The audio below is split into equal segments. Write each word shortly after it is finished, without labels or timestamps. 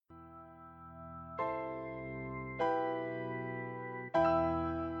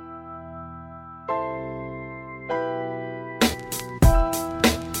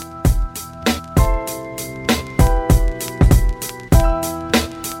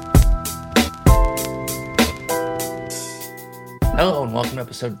and welcome to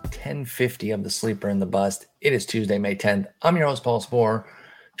episode 1050 of The Sleeper and the Bust. It is Tuesday, May 10th. I'm your host, Paul Sporer,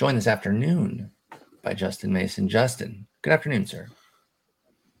 joined this afternoon by Justin Mason. Justin, good afternoon, sir.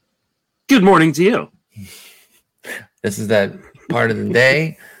 Good morning to you. This is that part of the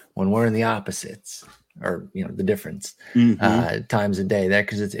day when we're in the opposites, or, the difference times a day there,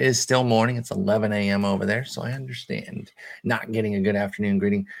 because it is still morning. It's 11 a.m. over there, so I understand not getting a good afternoon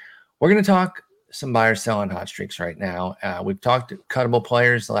greeting. We're going to talk some buy or sell on hot streaks right now. We've talked to cuttable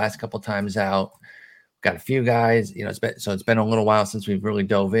players the last couple times out. Got a few guys, it's been a little while since we've really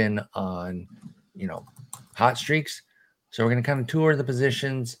dove in on, hot streaks. So we're going to kind of tour the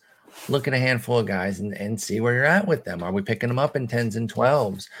positions, look at a handful of guys and see where you're at with them. Are we picking them up in 10s and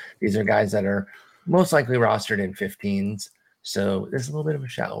 12s? These are guys that are most likely rostered in 15s. So this is a little bit of a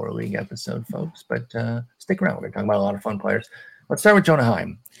shallower league episode, folks, but stick around. We're going to talk about a lot of fun players. Let's start with Jonah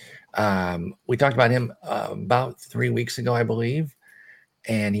Heim. We talked about him about 3 weeks ago, I believe,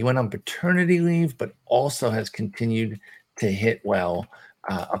 and he went on paternity leave, but also has continued to hit well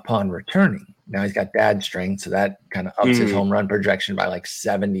upon returning. Now he's got dad strength, so that kind of ups his home run projection by like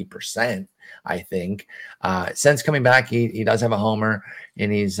 70%, I think. Since coming back, he does have a homer,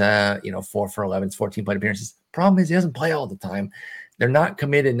 and he's 4 for 11, 14 plate appearances. Problem is he doesn't play all the time. They're not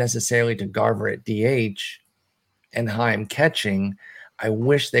committed necessarily to Garver at DH and Heim catching. I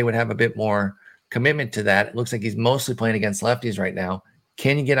wish they would have a bit more commitment to that. It looks like he's mostly playing against lefties right now.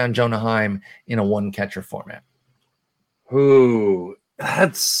 Can you get on Jonah Heim in a one catcher format? Ooh,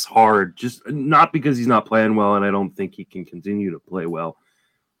 that's hard. Just not because he's not playing well, and I don't think he can continue to play well,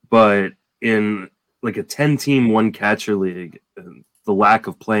 but in like a 10-team one catcher league, the lack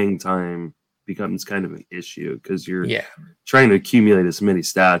of playing time becomes kind of an issue because you're trying to accumulate as many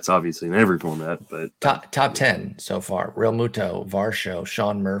stats, obviously, in every format. But top 10 so far: Real Muto, Varsho,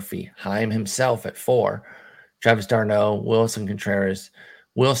 Sean Murphy, Heim himself at 4, Travis d'Arnaud, Wilson Contreras,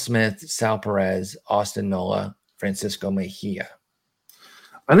 Will Smith, Sal Perez, Austin Nola, Francisco Mejia.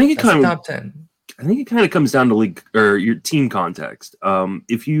 I think top 10. I think it kind of comes down to league or your team context.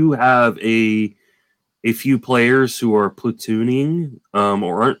 If you have a few players who are platooning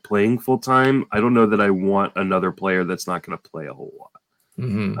or aren't playing full time, I don't know that I want another player that's not going to play a whole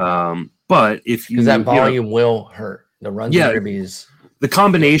lot. But if you, because that volume will hurt the runs and ribbies, the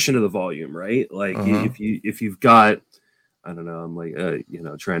combination of the volume, right? Like if you've got, I don't know, I'm like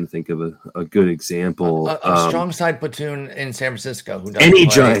trying to think of a good example. A strong side platoon in San Francisco who doesn't any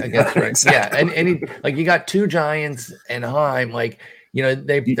play giant against exactly. and any, like, you got 2 Giants and Heim, like,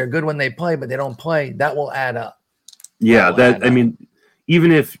 they're good when they play, but they don't play. That will add up. I mean,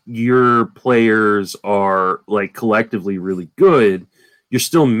 even if your players are like collectively really good, you're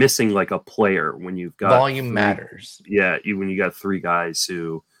still missing like a player when you've got volume matters. Yeah, when you got 3 guys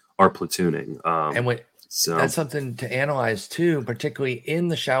who are platooning. So that's something to analyze too, particularly in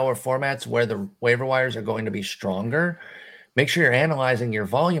the shallower formats where the waiver wires are going to be stronger. Make sure you're analyzing your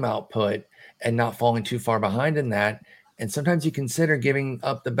volume output and not falling too far behind in that. And sometimes you consider giving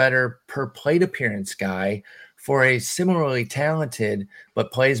up the better per plate appearance guy for a similarly talented,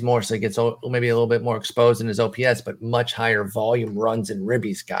 but plays more, so he gets maybe a little bit more exposed in his OPS, but much higher volume runs and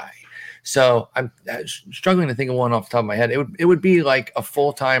ribbies guy. So I'm struggling to think of one off the top of my head. It would be like a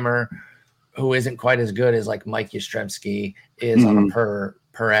full-timer who isn't quite as good as like Mike Yastrzemski is on a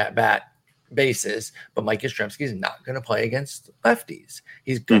per at-bat basis, but Mike Yastrzemski is not going to play against lefties.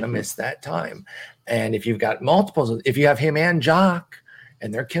 He's going to miss that time. And if you've got multiples, if you have him and Jock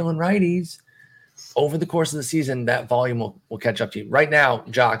and they're killing righties over the course of the season, that volume will catch up to you. Right now,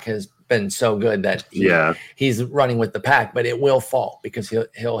 Jock has been so good that he's running with the pack, but it will fall because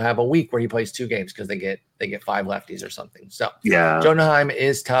he'll have a week where he plays 2 games because they get 5 lefties or something. So Jonah Heim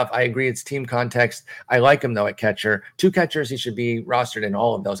is tough. I agree, it's team context. I like him though at catcher. 2 catchers, he should be rostered in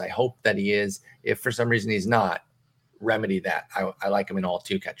all of those. I hope that he is. If for some reason he's not, remedy that. I like him in all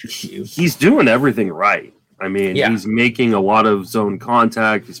 2 catchers. He's doing everything right. I mean, he's making a lot of zone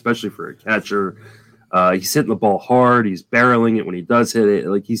contact, especially for a catcher. He's hitting the ball hard. He's barreling it when he does hit it.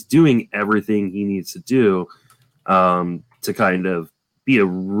 Like, he's doing everything he needs to do to kind of be a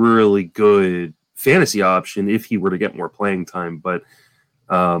really good fantasy option if he were to get more playing time. But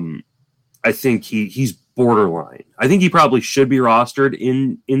I think he's borderline. I think he probably should be rostered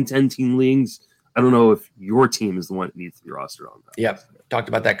in 10-team leagues. I don't know if your team is the one that needs to be rostered on that. Yep. Talked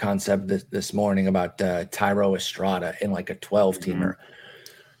about that concept this morning about Thairo Estrada in like a 12-teamer.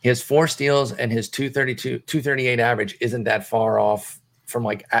 He has 4 steals, and his 238 average isn't that far off from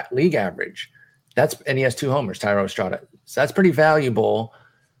like at league average. And he has 2 homers, Thairo Estrada. So that's pretty valuable.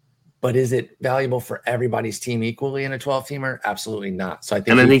 But is it valuable for everybody's team equally in a 12-teamer? Absolutely not. So I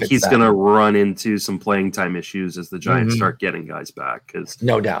think he's going to run into some playing time issues as the Giants start getting guys back. Because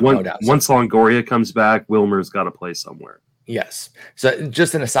no doubt. Once Longoria comes back, Wilmer's got to play somewhere. Yes. So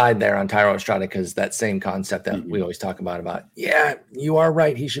just an aside there on Thairo Estrada, because that same concept that we always talk about, yeah, you are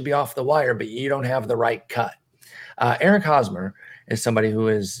right. He should be off the wire, but you don't have the right cut. Eric Hosmer is somebody who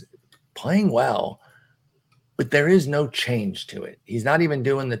is playing well, but there is no change to it. He's not even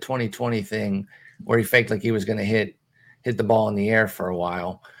doing the 2020 thing where he faked like he was going to hit the ball in the air for a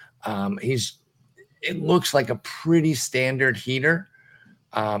while. It looks like a pretty standard heater.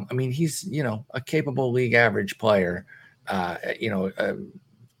 I mean, he's, a capable league average player. A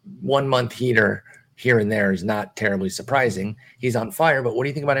 1 month heater here and there is not terribly surprising. He's on fire, but what do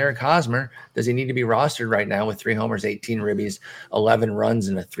you think about Eric Hosmer? Does he need to be rostered right now with 3 homers, 18 ribbies, 11 runs,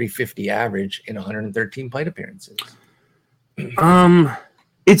 and a 350 average in 113 plate appearances?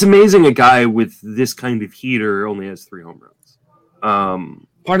 It's amazing a guy with this kind of heater only has 3 home runs.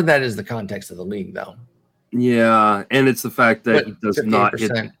 Part of that is the context of the league, though. Yeah, and it's the fact that he does not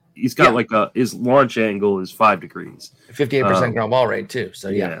hit. He's got his launch angle is 5 degrees. 58% ground ball rate too. So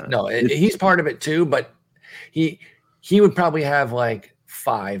he's part of it too, but he would probably have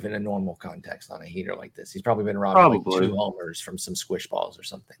 5 in a normal context on a heater like this. He's probably been robbed 2 homers from some squish balls or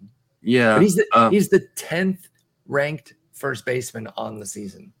something. Yeah. But he's the 10th ranked first baseman on the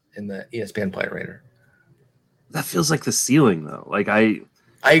season in the ESPN Player Rater. That feels like the ceiling though. I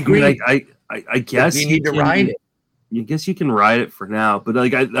agree. I guess you need to ride it. I guess you can ride it for now, but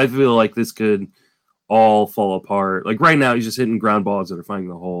I feel like this could all fall apart. Right now, he's just hitting ground balls that are finding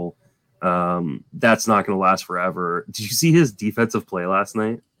the hole. That's not going to last forever. Did you see his defensive play last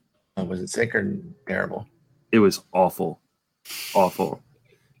night? Was it sick or terrible? It was awful.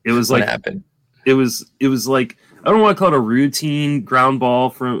 It was what happened? It was like, I don't want to call it a routine ground ball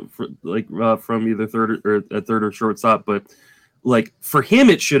from either third or shortstop, but for him,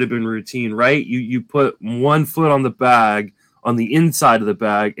 it should have been routine, right? You put 1 foot on the bag, on the inside of the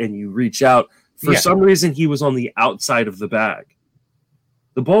bag, and you reach out. For some reason, he was on the outside of the bag.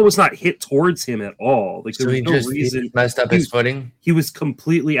 The ball was not hit towards him at all. There was no reason. He messed up his footing. He was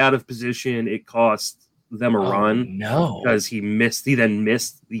completely out of position. It cost them a run. No, because he then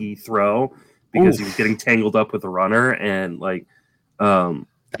missed the throw because he was getting tangled up with the runner, and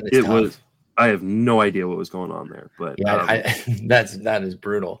it was. I have no idea what was going on there, but that is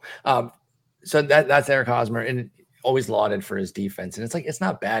brutal. So that's Eric Hosmer, and always lauded for his defense. And it's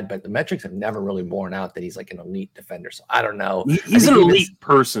not bad, but the metrics have never really borne out that he's an elite defender. So I don't know. He's an elite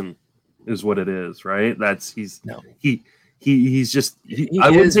person, is what it is, right? He's just. I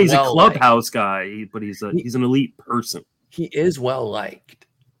wouldn't say he's a clubhouse guy, but he's an elite person. He is well liked.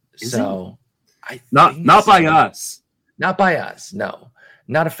 So not by us. Not by us. No,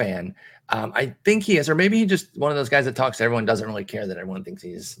 not a fan. I think he is, or maybe he's just one of those guys that talks to everyone, doesn't really care that everyone thinks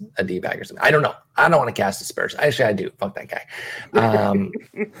he's a D-bag or something. I don't know. I don't want to cast aspersions. Actually, I do. Fuck that guy.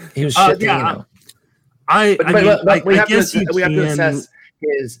 He was shit. Yeah. We have to assess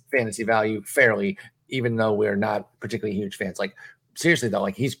his fantasy value fairly, even though we're not particularly huge fans. Seriously though,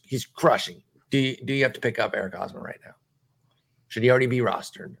 he's crushing. Do you have to pick up Eric Hosmer right now? Should he already be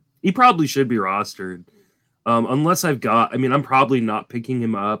rostered? He probably should be rostered. Unless I'm probably not picking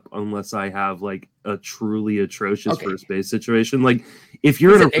him up unless I have a truly atrocious first base situation. If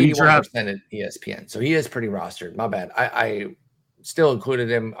you're in a redraft at ESPN, so he is pretty rostered. My bad. I still included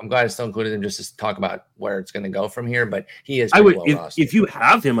him. I'm glad I still included him just to talk about where it's going to go from here. But he is. If you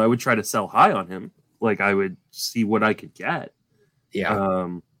have him, I would try to sell high on him. I would see what I could get. Yeah.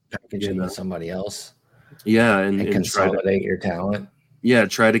 Package him with somebody else. Yeah, and consolidate your talent. Yeah,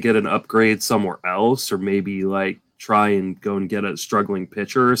 try to get an upgrade somewhere else, or maybe try and go and get a struggling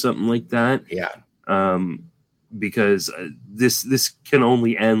pitcher or something like that. Yeah. Because this can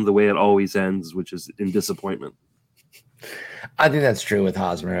only end the way it always ends, which is in disappointment. I think that's true with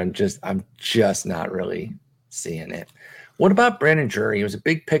Hosmer. I'm just not really seeing it. What about Brandon Drury? He was a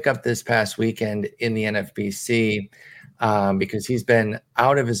big pickup this past weekend in the NFBC because he's been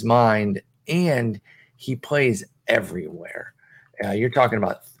out of his mind and he plays everywhere. You're talking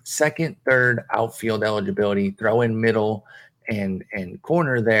about second, third outfield eligibility, throw in middle and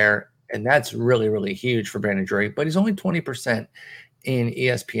corner there. And that's really, really huge for Brandon Drury, but he's only 20% in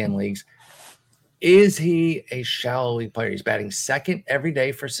ESPN leagues. Is he a shallow league player? He's batting second every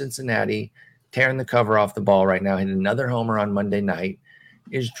day for Cincinnati, tearing the cover off the ball right now, hit another homer on Monday night.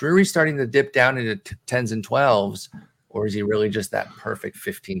 Is Drury starting to dip down into 10s and 12s, or is he really just that perfect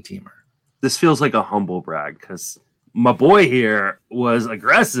 15-teamer? This feels like a humble brag because my boy here was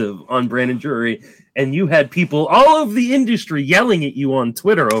aggressive on Brandon Drury, and you had people all over the industry yelling at you on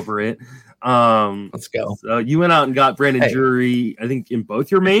Twitter over it. Let's go. So you went out and got Brandon Drury, I think, in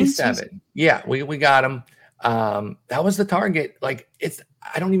both your mains. 7. Yeah, we got him. That was the target. Like,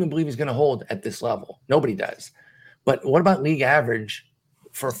 I don't even believe he's going to hold at this level. Nobody does. But what about league average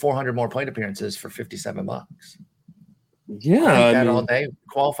for 400 more plate appearances for $57? Yeah, that all day,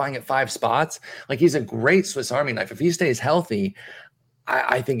 qualifying at 5 spots. Like, he's a great Swiss Army knife. If he stays healthy,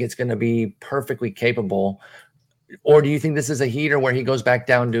 I think it's going to be perfectly capable. Or do you think this is a heater where he goes back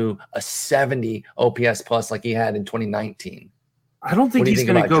down to a 70 OPS plus like he had in 2019? I don't think he's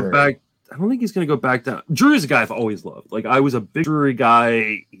going to go back. I don't think he's going to go back down. Drury's a guy I've always loved. Like, I was a big Drury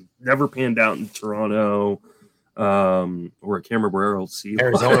guy. He never panned out in Toronto. Or a Cameron Barrero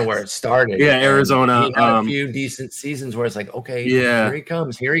Arizona where it started. Yeah, Arizona. He had a few decent seasons where it's like, okay, here he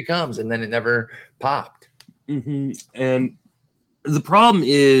comes, and then it never popped. Mm-hmm. And the problem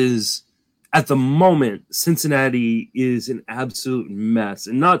is, at the moment, Cincinnati is an absolute mess,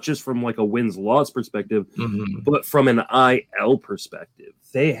 and not just from like a wins-loss perspective, but from an IL perspective.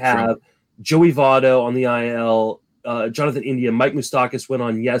 They have Joey Votto on the IL, Jonathan India, Mike Moustakas went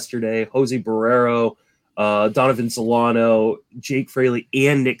on yesterday, Jose Barrero, Donovan Solano, Jake Fraley,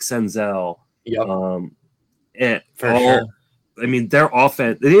 and Nick Senzel. Yep. And sure. I mean, their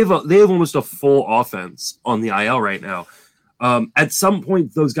offense, they have almost a full offense on the IL right now. At some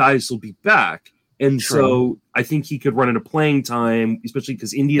point, those guys will be back. And so I think he could run into playing time, especially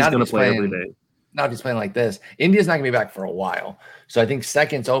because India's going to play every day. Not if he's playing like this. India's not going to be back for a while. So I think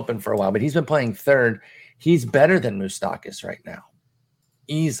second's open for a while, but he's been playing third. He's better than Moustakas right now.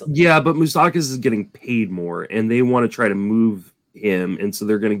 Easily. Yeah, but Moustakas is getting paid more, and they want to try to move him, and so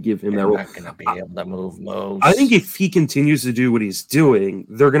they're going to give him that role. Not going to be able to move moves. I think if he continues to do what he's doing,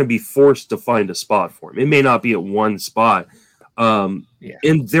 they're going to be forced to find a spot for him. It may not be at one spot. And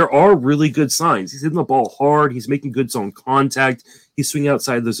there are really good signs. He's hitting the ball hard. He's making good zone contact. He's swinging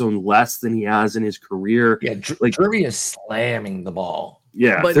outside the zone less than he has in his career. Yeah, Drury is slamming the ball.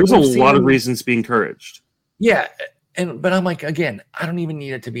 Yeah, but there's a lot of reasons to be encouraged. Yeah, but I'm like, again, I don't even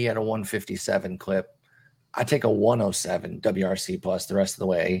need it to be at a 157 clip. I take a 107 WRC plus the rest of the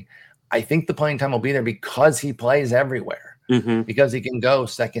way. I think the playing time will be there because he plays everywhere. Because he can go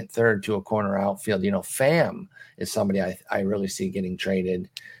second, third to a corner outfield. You know, Pham is somebody I really see getting traded.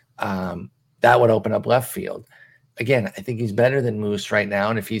 That would open up left field. Again, I think he's better than Moose right now.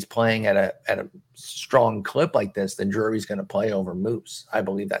 And if he's playing at a strong clip like this, then Drury's going to play over Moose. I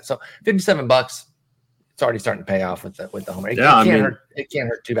believe that. So $57, it's already starting to pay off with the home run. It can't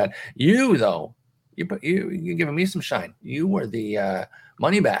hurt too bad. You though, you're giving me some shine. You were the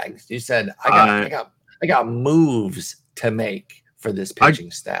money bags. You said I got moves to make for this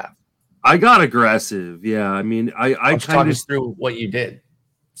pitching staff. I got aggressive. Yeah, I mean, I talk us through what you did.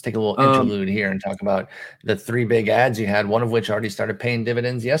 Let's take a little interlude here and talk about the 3 big ads you had. One of which already started paying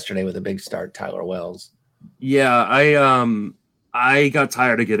dividends yesterday with a big start, Tyler Wells. Yeah, I got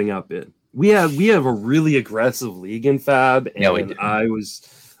tired of getting outbid. We have a really aggressive league in Fab, and I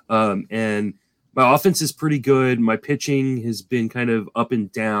was and my offense is pretty good. My pitching has been kind of up and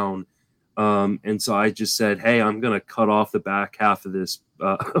down. And so I just said, hey, I'm going to cut off the back half of this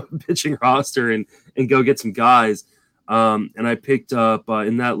pitching roster and go get some guys. And I picked up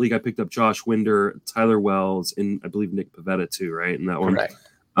in that league, I picked up Josh Winder, Tyler Wells, and I believe Nick Pivetta too, right? In that one. Right.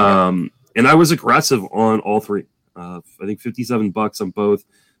 And I was aggressive on all 3. I think $57 on both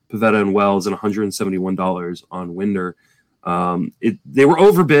Pivetta and Wells and $171 on Winder. They were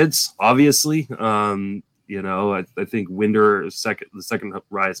overbids, obviously. You know, I think Winder the second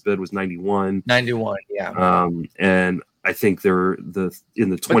highest bid was 91. 91, yeah. And I think they're in the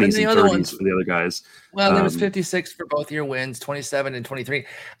 20s and 30s for the other guys. Well, there was 56 for both your wins, 27 and 23.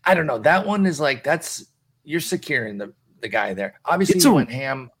 I don't know. That one is like you're securing the guy there. Obviously, you went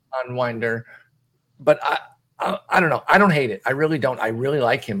ham on Winder, but I don't know. I don't hate it. I really don't. I really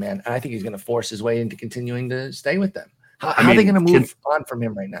like him, man. And I think he's going to force his way into continuing to stay with them. How are they going to move on from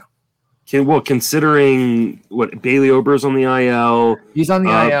him right now? Considering what Bailey Ober's on the IL, he's on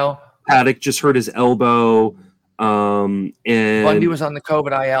the IL. Paddock just hurt his elbow, and Bundy was on the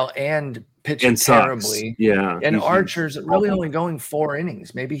COVID IL and pitching terribly. Yeah, and Archer's really only going 4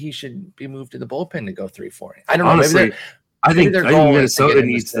 innings. Maybe he should be moved to the bullpen to go 3-4. I don't know. Honestly, I think Minnesota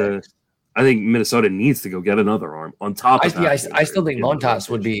needs to. I think Minnesota needs to go get another arm on top of that. I still think Montas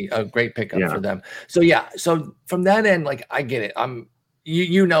would be a great pickup for them. So so from that end, like I get it.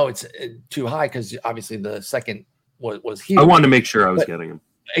 You know it's too high because obviously the second was huge. I wanted to make sure I was getting him.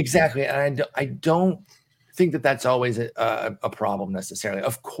 Exactly. And I don't think that's always a problem necessarily.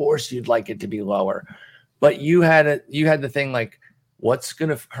 Of course, you'd like it to be lower. But you had the thing like, what's going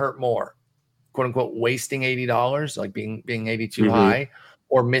to hurt more, quote unquote, wasting $80, like being 80 too high,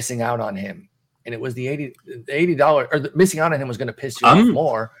 or missing out on him. And it was the $80, or missing out on him was going to piss you off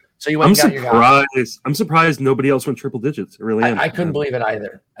more. So you went and got your guy. I'm surprised nobody else went triple digits. I really am. I couldn't believe it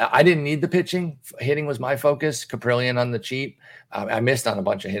either. I didn't need the pitching. Hitting was my focus. Caprillion on the cheap. I missed on a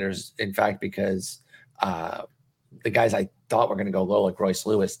bunch of hitters, in fact, because the guys I thought were going to go low, like Royce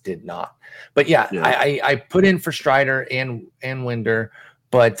Lewis, did not. But I put in for Strider and Winder,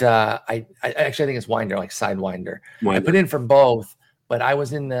 but I actually think it's Winder, like Sidewinder. I put in for both, but I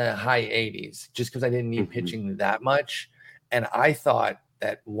was in the high 80s just because I didn't need pitching that much. And I thought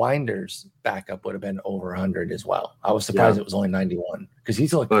that Winder's backup would have been over 100 as well. I was surprised it was only 91 because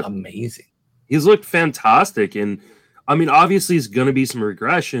he's looked amazing. He's looked fantastic. And I mean, obviously it's going to be some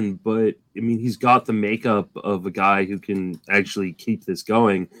regression, but I mean, he's got the makeup of a guy who can actually keep this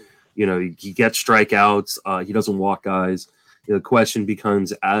going. You know, he gets strikeouts. He doesn't walk guys. The question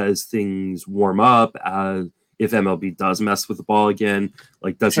becomes, as things warm up, if MLB does mess with the ball again,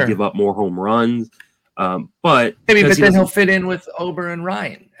 like, does he give up more home runs? But then he'll fit in with Ober and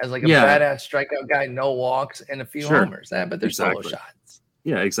Ryan as like a badass strikeout guy, no walks and a few homers. But they're solo shots.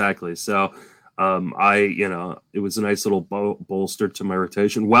 Yeah, exactly. So it was a nice little bolster to my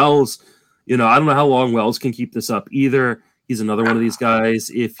rotation. Wells, I don't know how long Wells can keep this up either. He's another one of these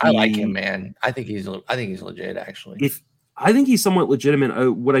guys. I like him, man. I think he's legit, actually. I think he's somewhat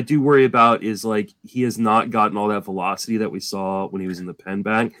legitimate. What I do worry about is like he has not gotten all that velocity that we saw when he was in the pen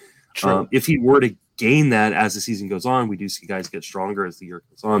bank. If he were to gain that as the season goes on, we do see guys get stronger as the year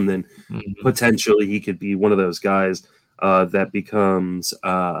goes on, then potentially he could be one of those guys that becomes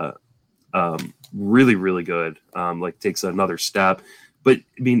really, really good, like takes another step. But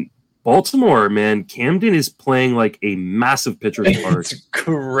I mean, Baltimore, man, Camden is playing like a massive pitcher's park. It's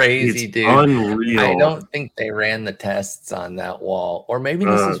crazy, dude. Unreal. I don't think they ran the tests on that wall, or maybe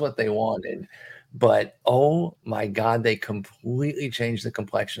this is what they wanted. But oh my God, they completely changed the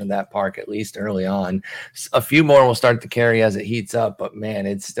complexion of that park, at least early on. A few more will start to carry as it heats up, but man,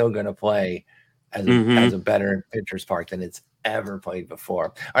 it's still going to play as a better pitcher's park than it's ever played before.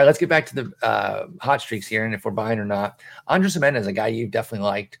 All right, let's get back to the hot streaks here, and if we're buying or not. Andres Giménez, a guy you've definitely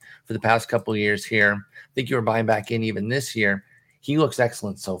liked for the past couple of years here. I think you were buying back in even this year. He looks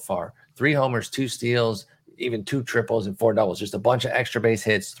excellent so far. 3 homers, 2 steals, even 2 triples and 4 doubles. Just a bunch of extra base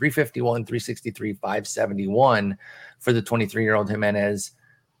hits. 351, 363, 571 for the 23-year-old Giménez.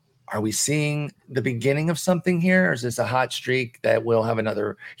 Are we seeing the beginning of something here, or is this a hot streak that will have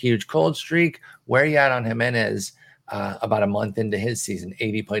another huge cold streak? Where are you at on Giménez? About a month into his season,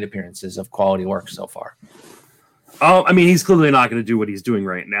 80 plate appearances of quality work so far. I mean, he's clearly not going to do what he's doing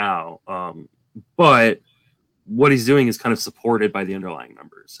right now, but what he's doing is kind of supported by the underlying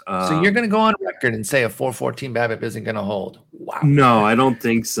numbers. So you're going to go on record and say a 414 BABIP isn't going to hold? Wow. No, I don't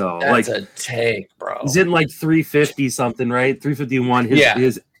think so. That's a take, bro. He's in like 350 something, right? 351.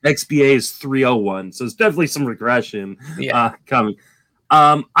 His XBA is 301, so it's definitely some regression coming.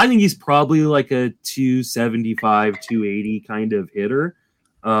 I think he's probably like a 275, 280 kind of hitter.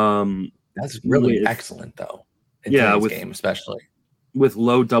 That's really excellent, though. In today's game, especially with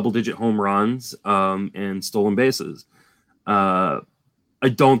low double-digit home runs and stolen bases. I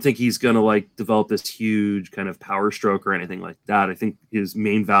don't think he's going to like develop this huge kind of power stroke or anything like that. I think his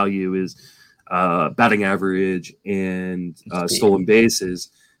main value is batting average and stolen bases.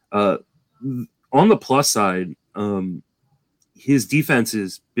 On the plus side, his defense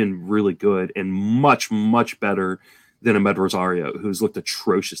has been really good and much, much better than Amed Rosario, who's looked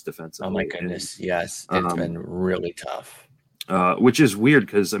atrocious defensively. Oh, my goodness. Yes, it's been really tough. Which is weird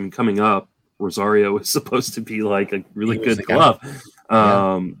because, I mean, coming up, Rosario is supposed to be like a really good glove.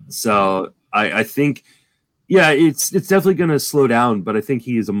 So I think, it's definitely going to slow down, but I think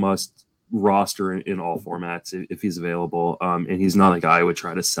he is a must roster in all formats if he's available. And he's not a guy I would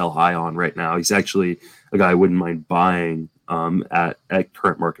try to sell high on right now. He's actually a guy I wouldn't mind buying at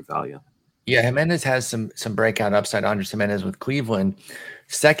current market value. Yeah, Giménez has some breakout upside. Andres Giménez with Cleveland,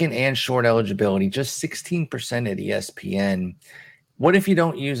 second and short eligibility, just 16% at ESPN. What if you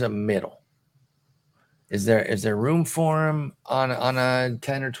don't use a middle? Is there room for him on a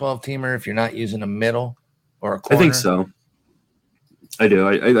 10 or 12 teamer if you're not using a middle or a corner? I think so. I do.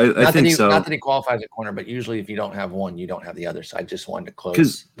 I think so. Not that he qualifies at corner, but usually if you don't have one, you don't have the other. So I just wanted to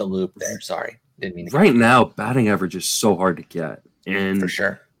close the loop there. Sorry. Didn't mean to. Right now, batting average is so hard to get. And for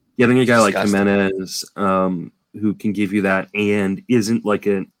sure. Getting a guy like Giménez who can give you that and isn't like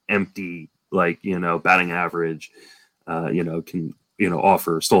an empty, batting average, can,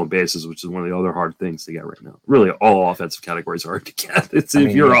 offer stolen bases, which is one of the other hard things to get right now. Really, all offensive categories are hard to get.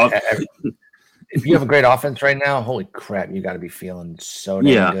 if you have a great offense right now, holy crap, you got to be feeling so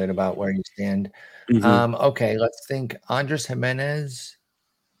damn good about where you stand. Mm-hmm. Okay, let's think Andres Gimenez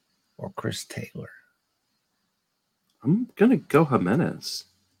or Chris Taylor. I'm going to go Gimenez.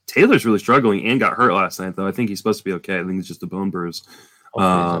 Taylor's really struggling and got hurt last night, though. I think he's supposed to be okay. I think it's just a bone bruise.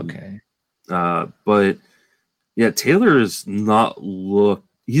 Okay. But yeah, Taylor has not looked.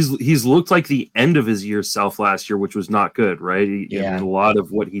 He's looked like the end of his year self last year, which was not good, right? A lot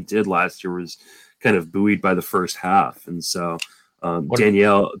of what he did last year was kind of buoyed by the first half, and so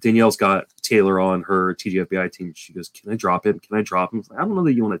Danielle's got Taylor on her TGFBI team. She goes, "Can I drop him? Can I drop him?" I don't know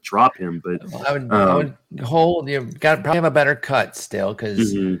that you want to drop him, but I would hold. You got to probably have a better cut still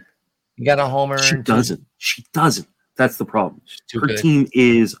because you got a homer. She doesn't. That's the problem. Her team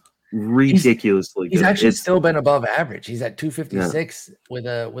is ridiculously good. He's actually still been above average. He's at 256 with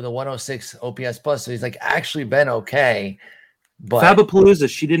a 106 OPS plus. So he's like actually been okay. But Fabapalooza,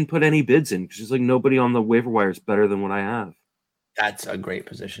 she didn't put any bids in. She's like, nobody on the waiver wire is better than what I have. That's a great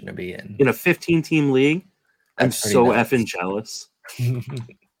position to be in. In a 15-team league, I'm so effing jealous.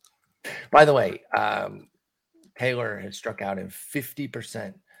 By the way, Taylor has struck out in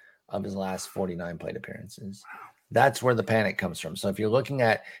 50% of his last 49 plate appearances. That's where the panic comes from. So if you're looking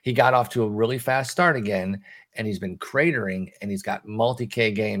at, he got off to a really fast start again, and he's been cratering, and he's got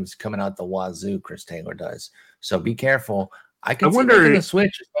multi-K games coming out the wazoo, Chris Taylor does. So be careful. I wonder making the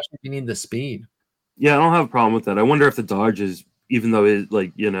switch, especially if you need the speed. Yeah, I don't have a problem with that. I wonder if the Dodgers, even though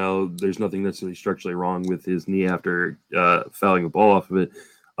there's nothing necessarily structurally wrong with his knee after fouling a ball off of it,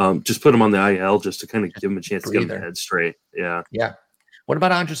 just put him on the IL just to kind of give him a chance to get his head straight. Yeah. Yeah. What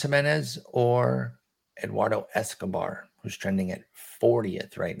about Andres Gimenez or Eduardo Escobar, who's trending at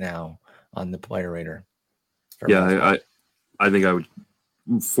 40th right now on the player rater? Yeah, I think I would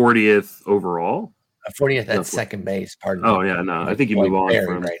 40th overall. 40th at second base. Pardon. Oh yeah, no, I think you move on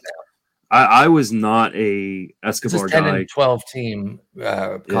from right now. I was not a Escobar guy. 10 and 12 team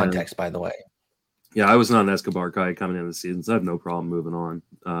context, by the way. Yeah, I was not an Escobar guy coming into the season, so I have no problem moving on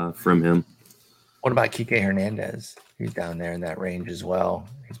from him. What about Kike Hernandez? He's down there in that range as well.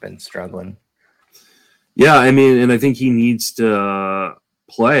 He's been struggling. Yeah, I mean, and I think he needs to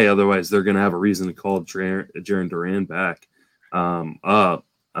play. Otherwise, they're going to have a reason to call Jarren Duran back up.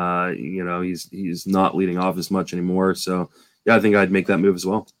 He's not leading off as much anymore. So, yeah, I think I'd make that move as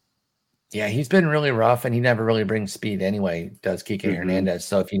well. Yeah, he's been really rough, and he never really brings speed anyway, does Kike Hernandez.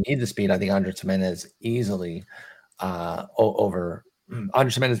 So if you need the speed, I think Andres Gimenez easily over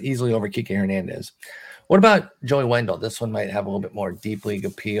Kike Hernandez. What about Joey Wendell? This one might have a little bit more deep league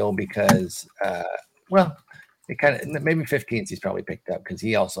appeal because it kind of maybe 15s he's probably picked up because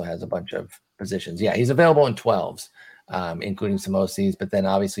he also has a bunch of positions. Yeah, he's available in 12s, including some OCs, but then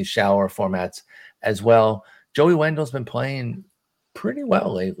obviously shower formats as well. Joey Wendell's been playing pretty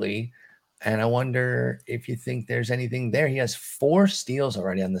well lately, and I wonder if you think there's anything there. He has 4 steals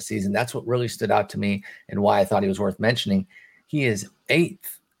already on the season. That's what really stood out to me and why I thought he was worth mentioning. He is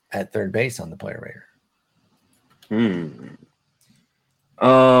 8th at third base on the player rater.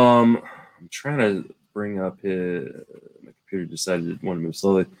 I'm trying to bring up his. My computer decided it wanted to move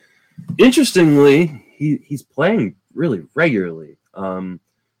slowly. Interestingly, he's playing really regularly.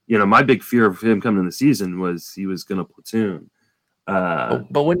 My big fear of him coming in the season was he was going to platoon. But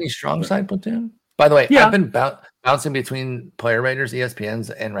wouldn't he strong side platoon? By the way, yeah. I've been bouncing between player raters,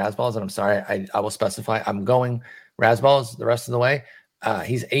 ESPNs, and Razzballs, and I'm sorry, I will specify. I'm going Razzballs the rest of the way.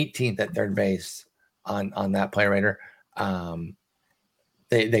 He's 18th at third base on that player rater.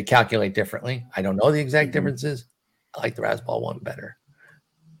 They calculate differently. I don't know the exact differences. I like the Razzball one better.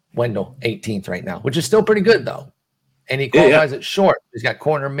 Wendell, 18th right now, which is still pretty good though. And he qualifies at short. He's got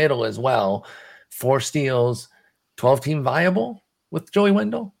corner middle as well. 4 steals, 12-team viable with Joey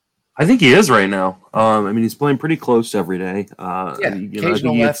Wendell. I think he is right now. He's playing pretty close every day.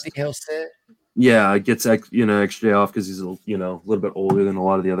 Occasional lefty, he'll sit. Yeah, gets extra day off because he's a little bit older than a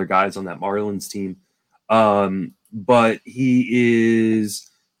lot of the other guys on that Marlins team. But he is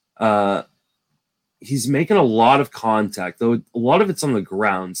he's making a lot of contact, though a lot of it's on the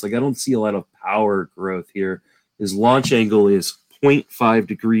ground. So, I don't see a lot of power growth here. His launch angle is 0.5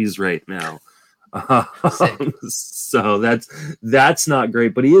 degrees right now. So that's not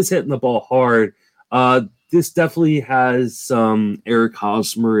great, but he is hitting the ball hard. This definitely has some Eric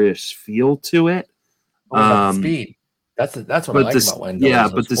Hosmer-ish feel to it. Speed. That's what I like about Wendell. Yeah,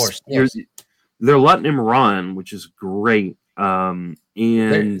 but they're letting him run, which is great. And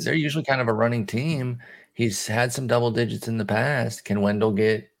they're usually kind of a running team. He's had some double digits in the past. Can Wendell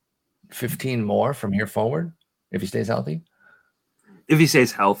get 15 more from here forward if he stays healthy? If he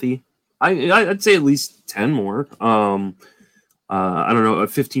stays healthy, I'd say at least 10 more. I don't know. A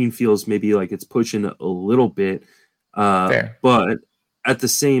 15 feels maybe like it's pushing a little bit. Fair. But at the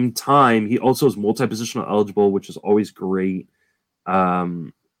same time, he also is multi-positional eligible, which is always great.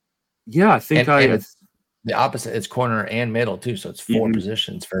 Yeah, I think the opposite. It's corner and middle too, so it's 4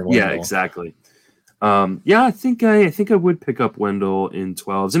 positions for Wendell. Yeah, exactly. Yeah, I think I would pick up Wendell in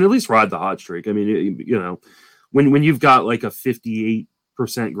 12s and at least ride the hot streak. I mean, you know, when you've got like a 58%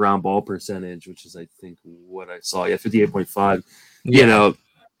 ground ball percentage, which is I think what I saw, 58.5. You know,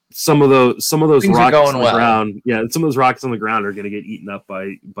 some of those Things rockets on the ground, some of those rockets on the ground are going to get eaten up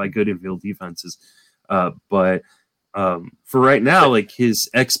by good infield defenses. But for right now, like his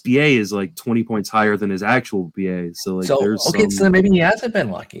XBA is like 20 points higher than his actual BA. So like, so maybe he hasn't been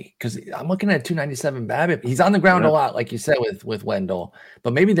lucky because I'm looking at 297 BABIP. He's on the ground a lot, like you said with Wendell.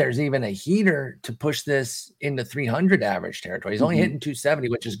 But maybe there's even a heater to push this into 300 average territory. He's only hitting 270,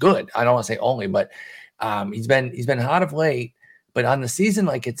 which is good. I don't want to say only, but he's been hot of late. But on the season,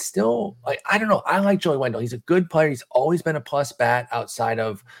 like it's still like I don't know. I like Joey Wendell. He's a good player. He's always been a plus bat outside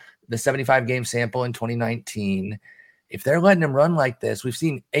of the 75 game sample in 2019. If they're letting him run like this, we've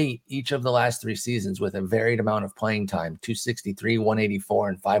seen 8 each of the last 3 seasons with a varied amount of playing time, 263, 184,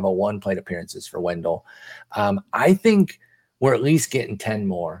 and 501 plate appearances for Wendell. I think we're at least getting 10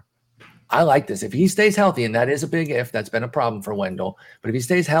 more. I like this. If he stays healthy, and that is a big if, that's been a problem for Wendell, but if he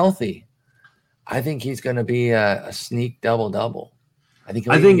stays healthy, I think he's going to be a sneak double-double. I think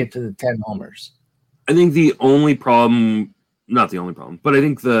he'll even get to the 10 homers. I think the only problem, not the only problem, but I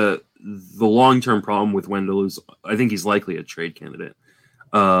think the long-term problem with Wendell is I think he's likely a trade candidate.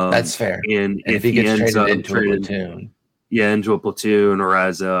 That's fair. And if he gets traded into a platoon. Yeah, into a platoon or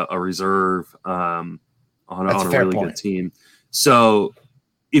as a reserve on a really good team. So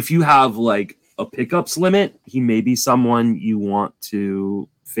if you have like a pickups limit, he may be someone you want to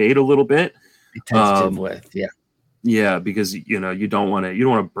fade a little bit. Be tentative with, yeah, because you don't want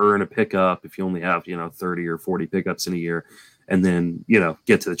to burn a pickup if you only have 30 or 40 pickups in a year, and then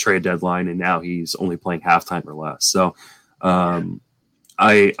get to the trade deadline and now he's only playing halftime or less. So,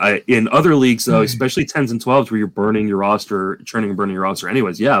 I in other leagues though, especially 10s and 12s where you're burning your roster, churning and burning your roster,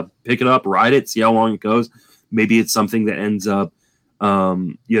 anyways, pick it up, ride it, see how long it goes. Maybe it's something that ends up,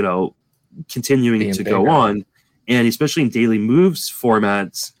 continuing to go on, and especially in daily moves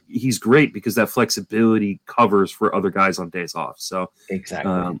formats. He's great because that flexibility covers for other guys on days off. So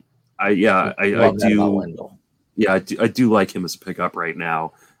exactly. I do like him as a pickup right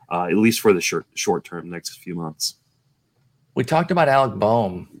now, at least for the short term, next few months. We talked about Alec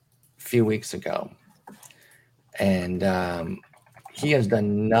Bohm a few weeks ago, and he has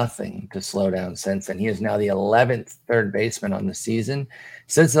done nothing to slow down since then. He is now the 11th third baseman on the season.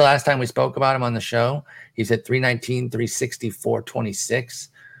 Since the last time we spoke about him on the show, he's hit 319, 360, 426.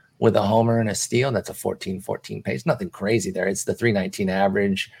 With a homer and a steal. That's a 14-14 pace. Nothing crazy there. It's the 319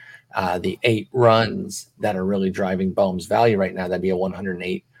 average, the 8 runs that are really driving Bohm's value right now. That'd be a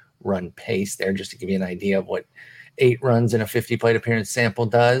 108 run pace there, just to give you an idea of what 8 runs in a 50 plate appearance sample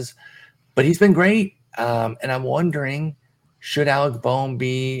does. But he's been great. And I'm wondering, should Alec Bohm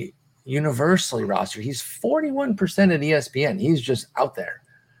be universally rostered? He's 41% at ESPN. He's just out there.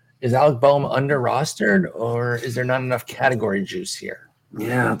 Is Alec Bohm under rostered, or is there not enough category juice here?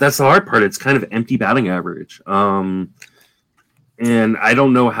 Yeah, that's the hard part. It's kind of empty batting average. And I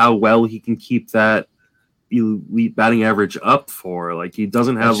don't know how well he can keep that elite batting average up for. Like, he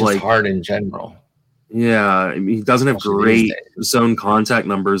doesn't have hard in general. Yeah, I mean, he doesn't have great zone contact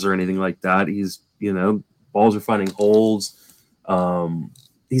numbers or anything like that. He's, balls are finding holes.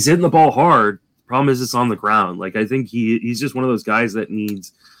 He's hitting the ball hard. Problem is it's on the ground. Like, I think he's just one of those guys that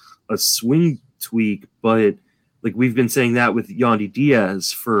needs a swing tweak, but like we've been saying that with Yandy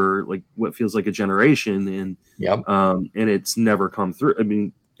Diaz for like what feels like a generation, and it's never come through. I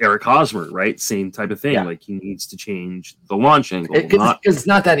mean, Eric Hosmer, right? Same type of thing. Yeah. Like he needs to change the launch angle. Because it's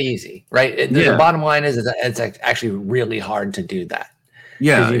not that easy, right? The bottom line is it's actually really hard to do that.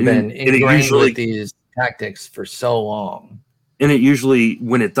 Yeah, you've been ingrained with these tactics for so long. And it usually,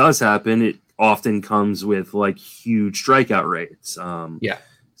 when it does happen, it often comes with like huge strikeout rates.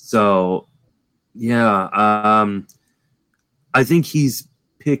 So. Yeah, I think he's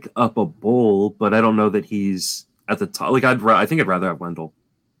pick up a bull, but I don't know that he's at the top. Like I think I'd rather have Wendell.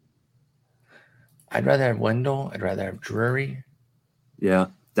 I'd rather have Wendell. I'd rather have Drury. Yeah,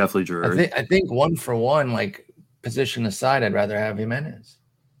 definitely Drury. I think 1-for-1, like position aside, I'd rather have Jimenez.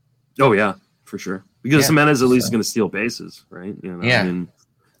 Oh yeah, for sure. Because Jimenez at least is going to steal bases, right? I mean,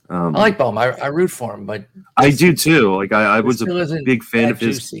 I like Bohm. I root for him, but I do too. Like I was a big fan of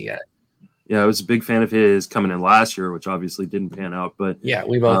his. Yet. Yeah, I was a big fan of his coming in last year, which obviously didn't pan out. But yeah,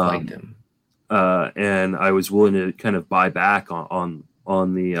 we both liked him. and I was willing to kind of buy back on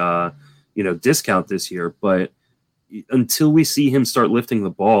the discount this year. But until we see him start lifting the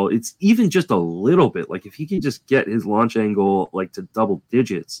ball, it's even just a little bit. Like if he can just get his launch angle like to double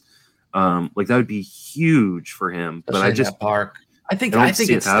digits, like that would be huge for him. Especially but I just park. I think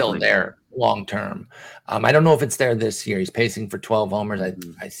it's still there long term. I don't know if it's there this year. He's pacing for 12 homers.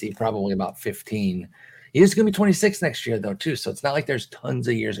 I see probably about 15. He is going to be 26 next year, though, too. So it's not like there's tons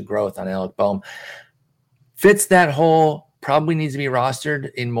of years of growth on Alec Bohm. Fits that hole, probably needs to be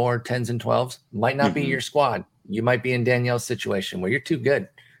rostered in more 10s and 12s. Might not be your squad. You might be in Danielle's situation where you're too good.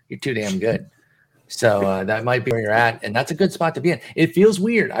 You're too damn good. So that might be where you're at. And that's a good spot to be in. It feels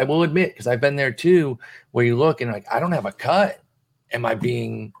weird, I will admit, because I've been there, too, where you look and like, I don't have a cut. Am I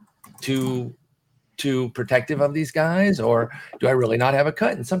being too protective of these guys, or do I really not have a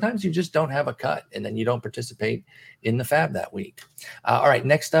cut? And sometimes you just don't have a cut, and then you don't participate in the fab that week. All right,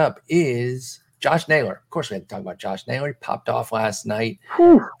 next up is Josh Naylor. Of course, we had to talk about Josh Naylor. He popped off last night.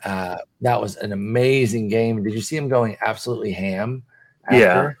 That was an amazing game. Did you see him going absolutely ham after?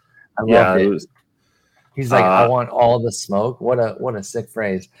 Yeah. I loved it. He's like, I want all the smoke. What a sick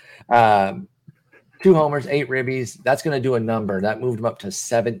phrase. 2 homers, 8 ribbies. That's going to do a number. That moved him up to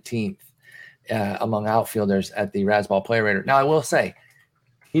 17th. Among outfielders at the Razzball Player Rater. Now, I will say,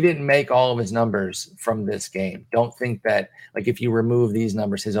 he didn't make all of his numbers from this game. Don't think that, like, if you remove these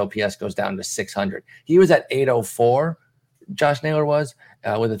numbers, his OPS goes down to 600. He was at 804, Josh Naylor was,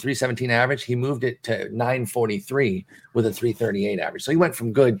 with a 317 average. He moved it to 943 with a 338 average. So he went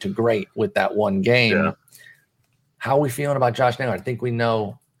from good to great with that one game. Yeah. How are we feeling about Josh Naylor? I think we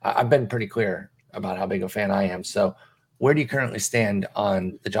know. I've been pretty clear about how big a fan I am. So where do you currently stand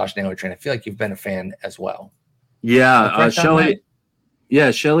on the Josh Naylor train? I feel like you've been a fan as well. Yeah, Shelly. Yeah,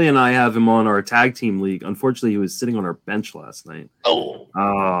 Shelly and I have him on our tag team league. Unfortunately, he was sitting on our bench last night.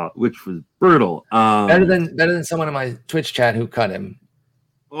 Which was brutal. Better than someone in my Twitch chat who cut him.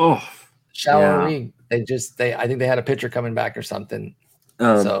 Shallow league. I think they had a pitcher coming back or something.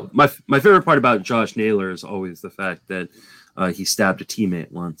 So my favorite part about Josh Naylor is always the fact that he stabbed a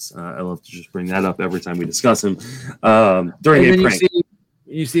teammate once. I love to just bring that up every time we discuss him. During a prank.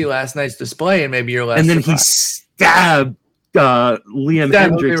 You see last night's display, and maybe your last. And then he stabbed Liam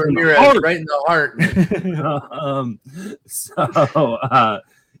Hendricks in the heart. Right in the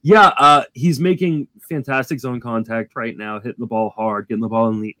heart. He's making fantastic zone contact right now, hitting the ball hard, getting the ball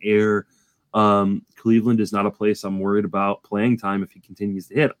in the air. Cleveland is not a place I'm worried about playing time if he continues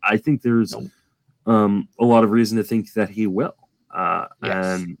to hit. I think there's a lot of reason to think that he will.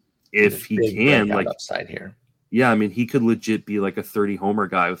 And if he can, like upside here. Yeah, I mean, he could legit be like a 30 homer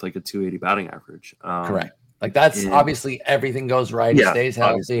guy with like a 280 batting average. Correct. Like that's obviously everything goes right. He stays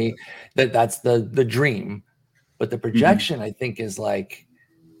healthy. That's the dream. But the projection, I think, is like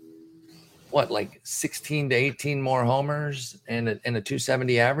 16 to 18 more homers and a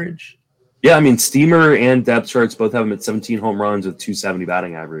 270 average. Yeah, I mean, Steamer and depth charts both have him at 17 home runs with 270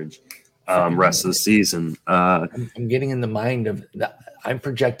 batting average rest of the season. I'm getting in the mind of that. I'm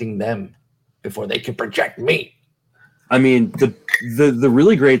projecting them before they can project me. I mean, the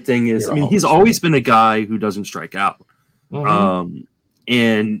really great thing is, he's always been a guy who doesn't strike out. And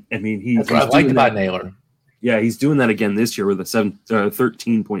I mean, that's what I like about Naylor. Yeah, he's doing that again this year with a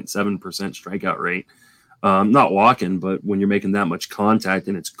 13.7% strikeout rate. Not walking, but when you're making that much contact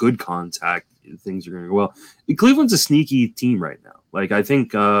and it's good contact, things are going to go well. Cleveland's a sneaky team right now. Like, I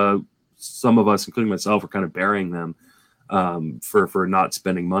think some of us, including myself, are kind of burying them for not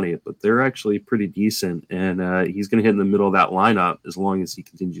spending money, but they're actually pretty decent, and he's going to hit in the middle of that lineup as long as he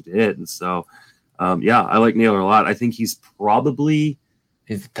continues to hit. And so, I like Naylor a lot. I think he's probably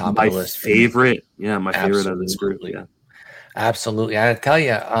the top my of the list favorite. Yeah, my favorite of this group. Yeah, absolutely. I tell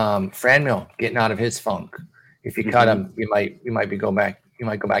you, Franmil getting out of his funk. If you cut him, you might go back. You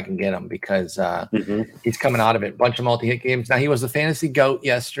might go back and get him because he's coming out of it. Bunch of multi-hit games. Now, he was the fantasy GOAT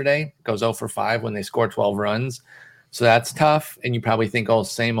yesterday. Goes 0 for 5 when they score 12 runs. So that's tough. And you probably think,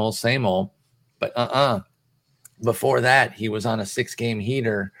 same old. But before that, he was on a 6-game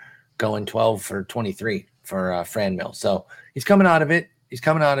heater going 12 for 23 for Franmil. So he's coming out of it.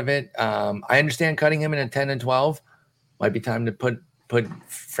 I understand cutting him in a 10 and 12. Might be time to put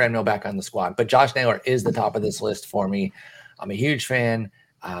Franmil back on the squad. But Josh Naylor is the top of this list for me. I'm a huge fan.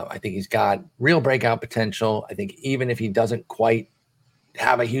 I think he's got real breakout potential. I think even if he doesn't quite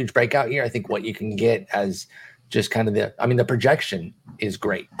have a huge breakout year, I think what you can get as just kind of the projection is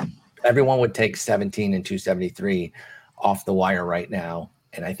great. Everyone would take 17 and 273 off the wire right now,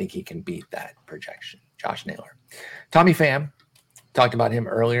 and I think he can beat that projection. Josh Naylor. Tommy Pham, talked about him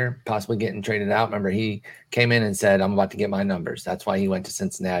earlier, possibly getting traded out. Remember, he came in and said, I'm about to get my numbers. That's why he went to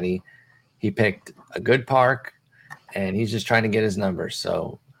Cincinnati. He picked a good park, and he's just trying to get his numbers.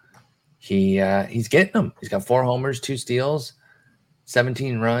 So he's getting them. He's got 4 homers, 2 steals,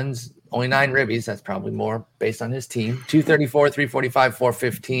 17 runs, only 9 ribbies. That's probably more based on his team. 234, 345,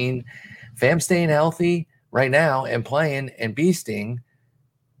 415. Pham staying healthy right now and playing and beasting.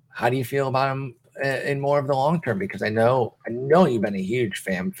 How do you feel about him in more of the long term? Because I know you've been a huge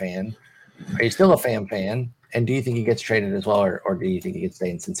Pham fan. Are you still a Pham fan? And do you think he gets traded as well, or do you think he gets stay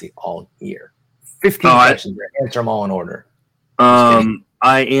in Cincy all year? 15 questions. Answer them all in order. I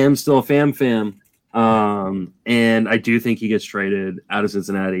am still a fan. And I do think he gets traded out of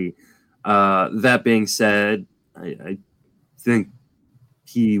Cincinnati. That being said, I think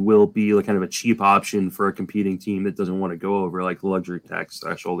he will be like kind of a cheap option for a competing team that doesn't want to go over like the luxury tax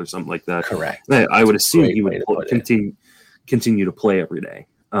threshold or something like that. Correct. I would assume he would continue to play every day.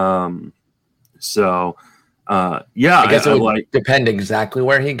 I guess it would depend exactly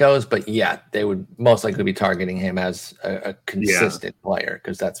where he goes, but yeah, they would most likely be targeting him as a consistent player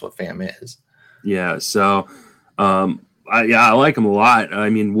because that's what Pham is. Yeah. So, I like him a lot. I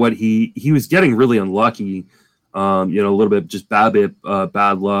mean, what he was getting really unlucky. A little bit just bad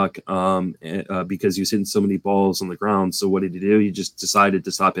luck because he was hitting so many balls on the ground. So what did he do? He just decided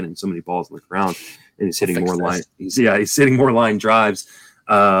to stop hitting so many balls on the ground, and he's hitting more line. He's hitting more line drives,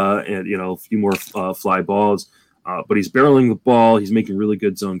 and a few more fly balls. But he's barreling the ball. He's making really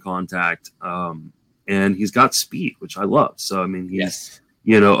good zone contact, and he's got speed, which I love. So I mean, he's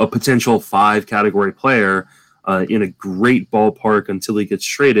a potential 5 category player in a great ballpark until he gets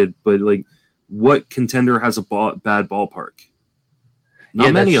traded, but like. What contender has a bad ballpark?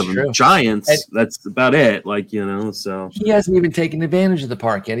 Not many of them. True. Giants, that's about it. So he hasn't even taken advantage of the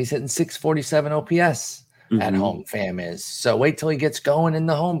park yet. He's hitting 647 OPS at home. Pham is. So wait till he gets going in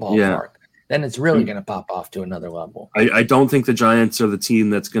the home ballpark. Then it's really going to pop off to another level. I don't think the Giants are the team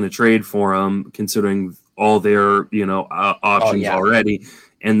that's going to trade for him, considering all their options already.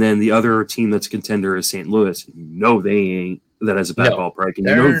 And then the other team that's a contender is St. Louis. They ain't. That has a bad ballpark, and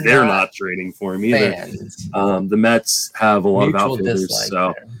they're not trading for him either. The Mets have a lot of outfielders,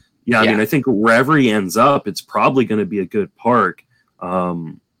 so I mean, I think wherever he ends up, it's probably going to be a good park. I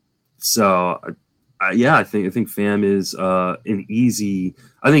think Pham is an easy.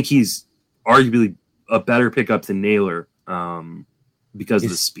 I think he's arguably a better pickup than Naylor because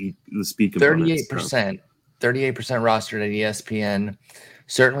of the speed. The speed component. 38%, 38% rostered at ESPN.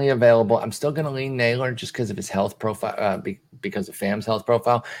 Certainly available. I'm still going to lean Naylor just because of his health profile, because of Pham's health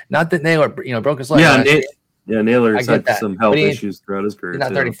profile. Not that Naylor, broke his leg. Naylor's had some health issues throughout his career. He's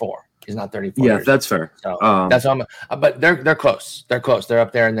not 34. He's not 34. Yeah, that's fair. So that's what but they're close. They're close. They're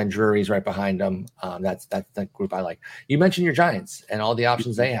up there, and then Drury's right behind them. That's the group I like. You mentioned your Giants and all the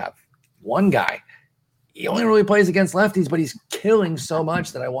options they have. One guy, he only really plays against lefties, but he's killing so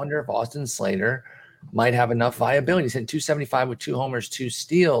much that I wonder if Austin Slater might have enough viability. He's hit 275 with 2 homers, 2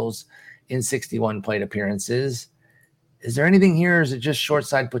 steals in 61 plate appearances. Is there anything here, or is it just short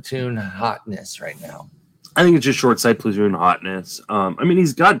side platoon hotness right now? I think it's just short side platoon hotness. I mean,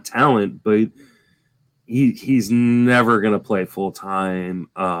 he's got talent, but he's never going to play full time.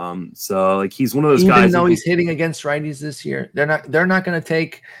 So he's one of those guys. Even though he's hitting against righties this year, they're not going to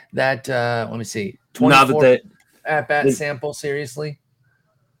take that. Let me see, 24 at bat sample seriously.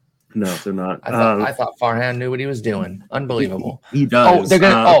 No, they're not. I thought Farhan knew what he was doing. Unbelievable. He does.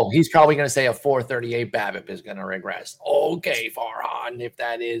 He's probably gonna say a 438 BABIP is gonna regress. Okay, Farhan, if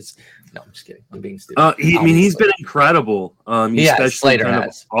that is. No, I'm just kidding. I'm being stupid. He's been incredible. Especially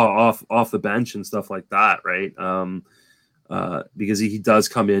kind of off the bench and stuff like that, right? Because he does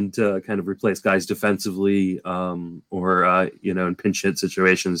come in to kind of replace guys defensively, or in pinch hit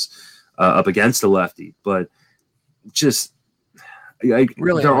situations up against a lefty, but just.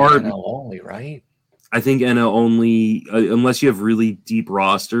 Really, there are NL only, right? I think NL only, unless you have really deep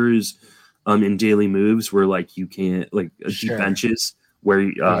rosters, in daily moves where you can't deep benches where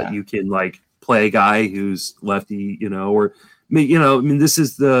you can play a guy who's lefty, or this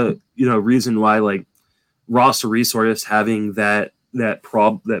is the reason why roster resource having that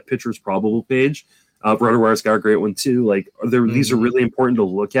pitcher's probable page. RotoWire's got a great one too. These are really important to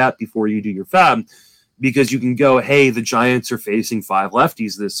look at before you do your fab. Because you can go, hey, the Giants are facing 5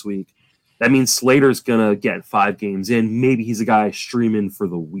 lefties this week. That means Slater's going to get 5 games in. Maybe he's a guy streaming for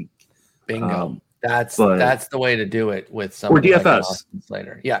the week. Bingo. That's the way to do it with somebody or DFS. Like Austin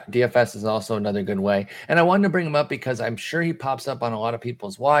Slater. Yeah, DFS is also another good way. And I wanted to bring him up because I'm sure he pops up on a lot of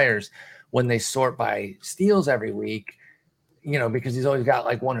people's wires when they sort by steals every week, because he's always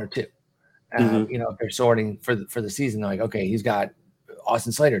got 1 or 2. If they're sorting for the season, they're okay, he's got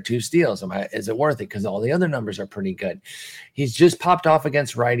Austin Slater, 2 steals. Is it worth it? Because all the other numbers are pretty good. He's just popped off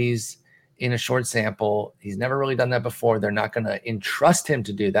against righties in a short sample. He's never really done that before. They're not going to entrust him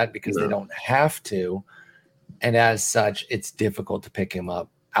to do that because they don't have to. And as such, it's difficult to pick him up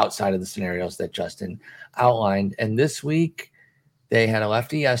outside of the scenarios that Justin outlined. And this week, they had a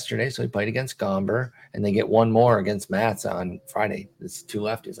lefty yesterday, so he played against Gomber, and they get one more against Mats on Friday. It's 2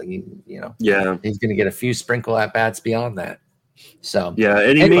 lefties. Like, he's going to get a few sprinkle at bats beyond that. So yeah,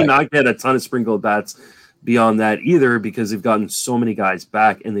 and he may not get a ton of sprinkle at bats beyond that either because they've gotten so many guys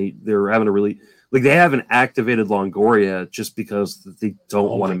back, and they're having a really they haven't activated Longoria just because they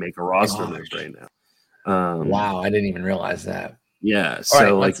don't want to make a roster move right now. Wow, I didn't even realize that. Yeah, all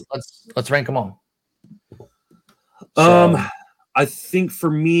so right, let's rank them all. I think for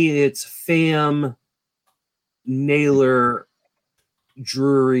me it's Pham, Naylor,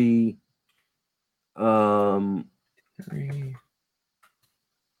 Drury, no,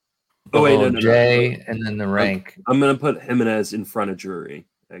 Jay, and then the rank. I'm gonna put Jimenez in front of Drury,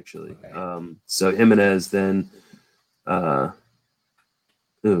 actually. Okay. So Jimenez, then and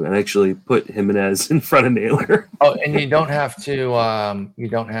actually put Jimenez in front of Naylor. Oh, and you don't have to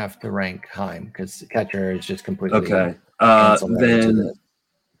rank Heim because catcher is just completely okay. Then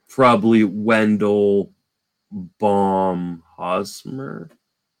probably Wendell, Baum, Hosmer.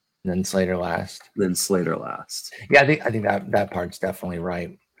 And then Slater last. Yeah, I think that part's definitely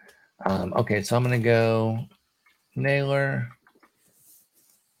right. Okay, so I'm gonna go Naylor,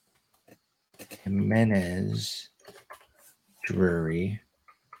 Jimenez, Drury,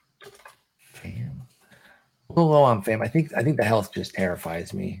 Pham. A little low on Pham. I think the health just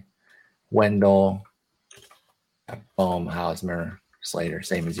terrifies me. Wendell, Bohm, Hosmer, Slater,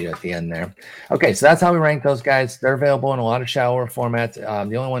 same as you at the end there. Okay, so that's how we rank those guys. They're available in a lot of shallower formats.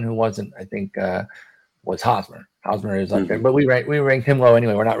 The only one who wasn't, I think, was Hosmer. Hosmer is up there, but we ranked him low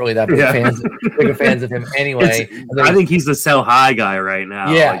anyway. We're not really that big fans of him anyway. I think he's the sell high guy right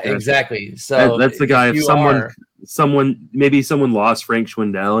now. Yeah, exactly. So that's the guy. If someone lost Frank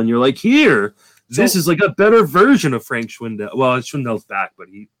Schwindel, and you're like, this is like a better version of Frank Schwindel. Well, Schwindel's back, but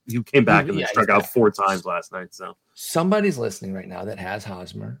he came back and struck out 4 times last night. So somebody's listening right now that has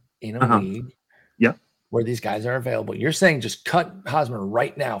Hosmer in a league. Yeah. Where these guys are available. You're saying just cut Hosmer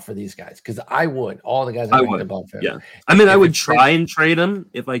right now for these guys because I would. All the guys I would above him. Yeah, I mean, I would try and trade him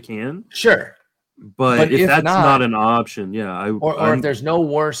if I can. Sure, but if that's not an option, or if there's no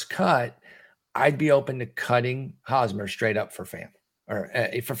worse cut, I'd be open to cutting Hosmer straight up for Pham or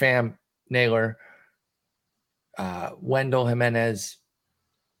for Pham, Naylor, Wendell, Jimenez,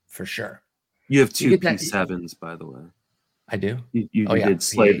 for sure. You have 2 P7s, by the way. I do. You did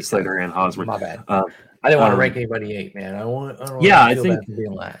Slater and Hosmer. My bad. I didn't want to rank anybody 8, man. I think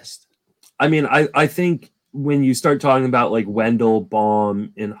being last. I mean, I think when you start talking about like Wendell,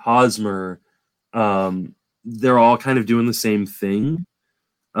 Baum, and Hosmer, they're all kind of doing the same thing.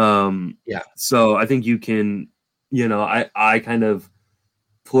 So I think you can, I kind of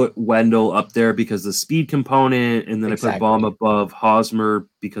put Wendell up there because the speed component, and then I put Baum above Hosmer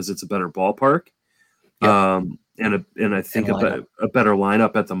because it's a better ballpark. Yep. And I think a better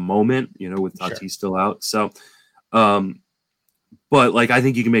lineup at the moment, with Tatis still out. So, but like I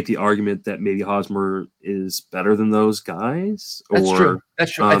think you can make the argument that maybe Hosmer is better than those guys. That's true.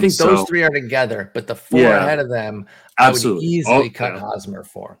 I think those 3 are together, but the 4 ahead of them, absolutely. I would easily cut Hosmer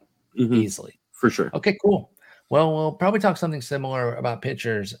for easily for sure. Okay, cool. Well, we'll probably talk something similar about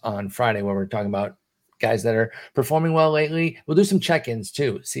pitchers on Friday, where we're talking about guys that are performing well lately. We'll do some check-ins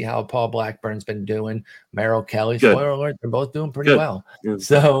too, see how Paul Blackburn's been doing. Merrill Kelly, spoiler alert, they're both doing pretty well. Good.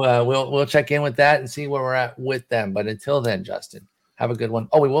 So we'll check in with that and see where we're at with them. But until then, Justin, have a good one.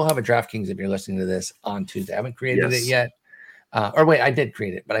 Oh, we will have a DraftKings if you're listening to this on Tuesday. I haven't created it yet. Or wait, I did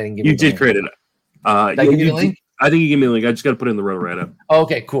create it, but I didn't give you. You did create it. Did I give you the link? I think you gave me the link. I just got to put it in the roto write-up. Oh,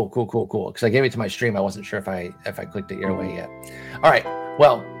 okay, cool. Because I gave it to my stream. I wasn't sure if I clicked it your way yet. All right.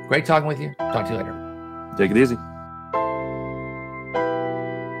 Well, great talking with you. Talk to you later. Take it easy.